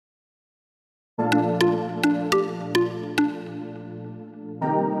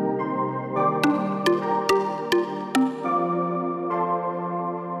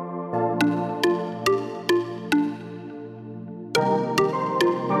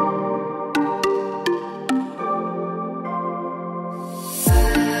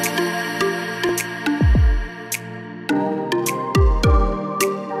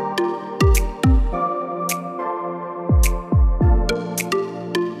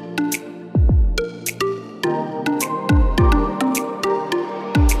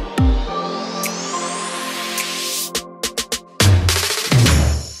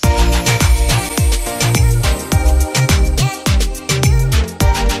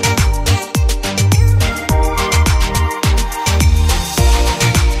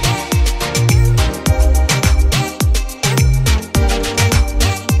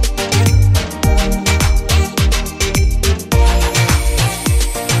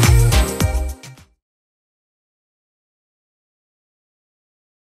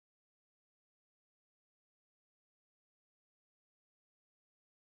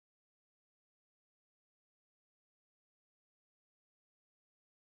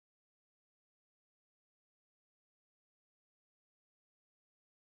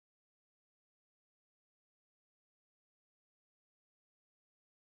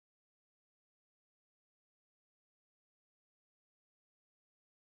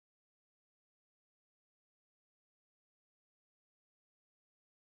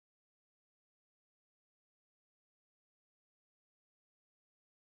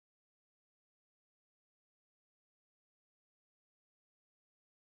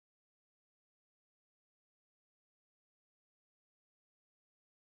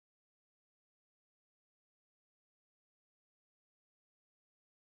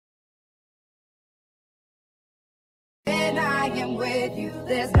am with you.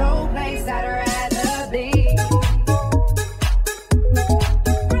 There's no place I'd rather be.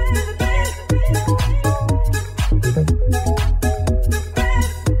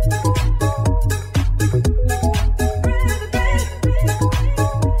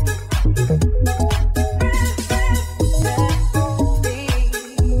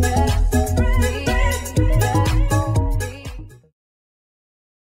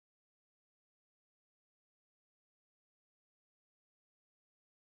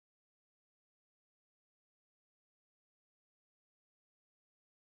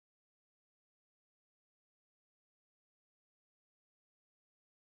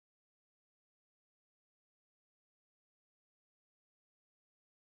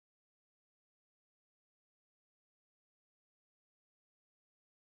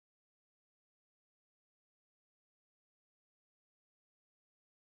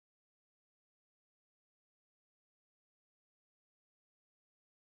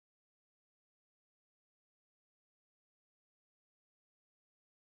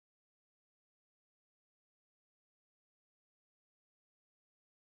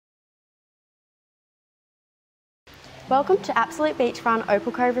 Welcome to Absolute Beachfront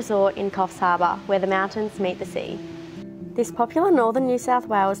Opal Cove Resort in Coffs Harbour, where the mountains meet the sea. This popular northern New South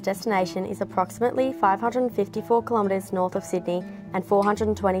Wales destination is approximately 554 kilometres north of Sydney and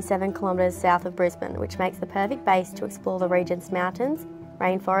 427 kilometres south of Brisbane, which makes the perfect base to explore the region's mountains,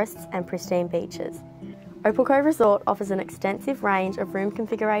 rainforests and pristine beaches. Opal Cove Resort offers an extensive range of room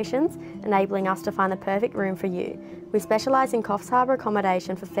configurations, enabling us to find the perfect room for you. We specialise in Coffs Harbour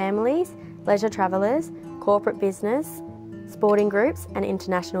accommodation for families, leisure travellers, corporate business, sporting groups and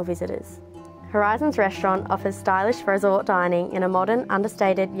international visitors. Horizons Restaurant offers stylish resort dining in a modern,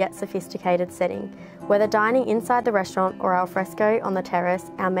 understated yet sophisticated setting. Whether dining inside the restaurant or al fresco on the terrace,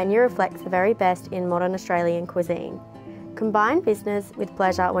 our menu reflects the very best in modern Australian cuisine. Combine business with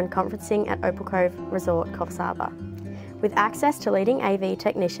pleasure when conferencing at Opal Cove Resort, Coffs Harbour. With access to leading AV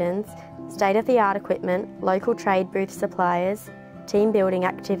technicians, state-of-the-art equipment, local trade booth suppliers, team building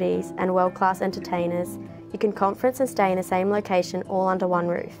activities and world-class entertainers, you can conference and stay in the same location all under one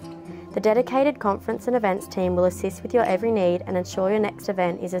roof. The dedicated conference and events team will assist with your every need and ensure your next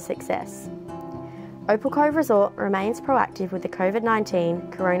event is a success. Opal Cove Resort remains proactive with the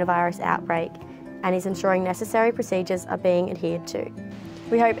COVID-19 coronavirus outbreak and is ensuring necessary procedures are being adhered to.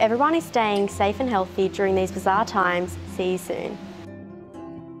 We hope everyone is staying safe and healthy during these bizarre times. See you soon.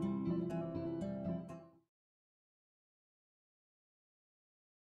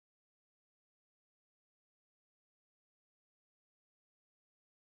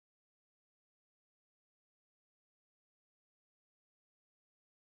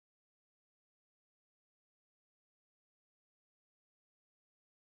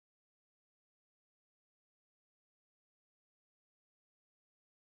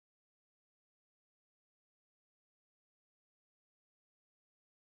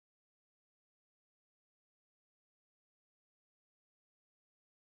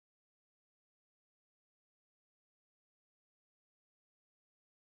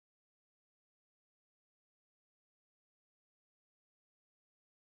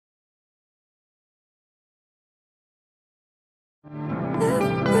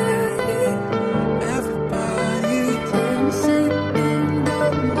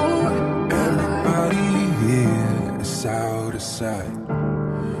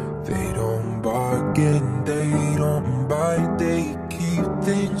 They don't bargain, they don't bite, they keep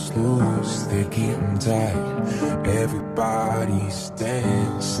things loose, they keep them tight. Everybody's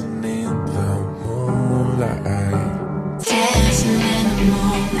dancing in the moonlight. Dancing in the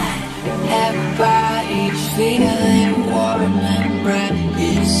moonlight. Everybody's feeling warm and bright.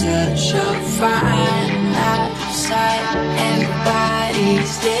 It's such a fine night outside.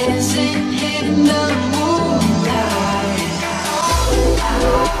 Everybody's dancing in the moonlight.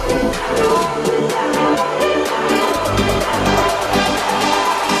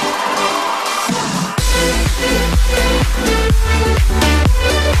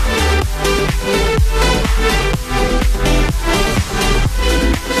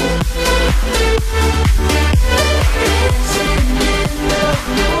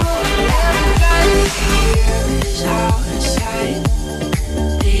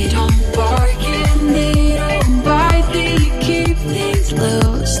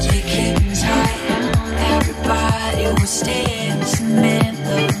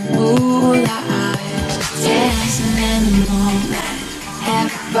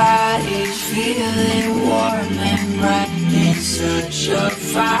 Everybody's feeling warm and bright. It's such a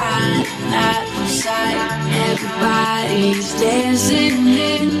fine night outside. Everybody's dancing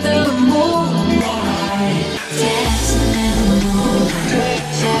in the moonlight. Dancing in the moonlight.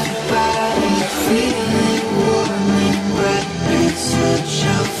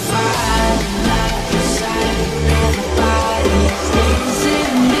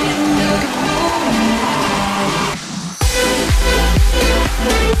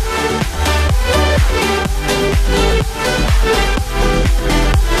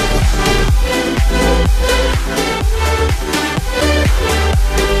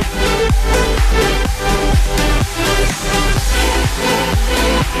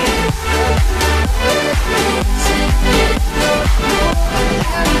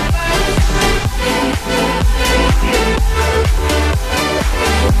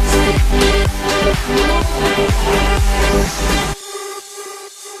 We'll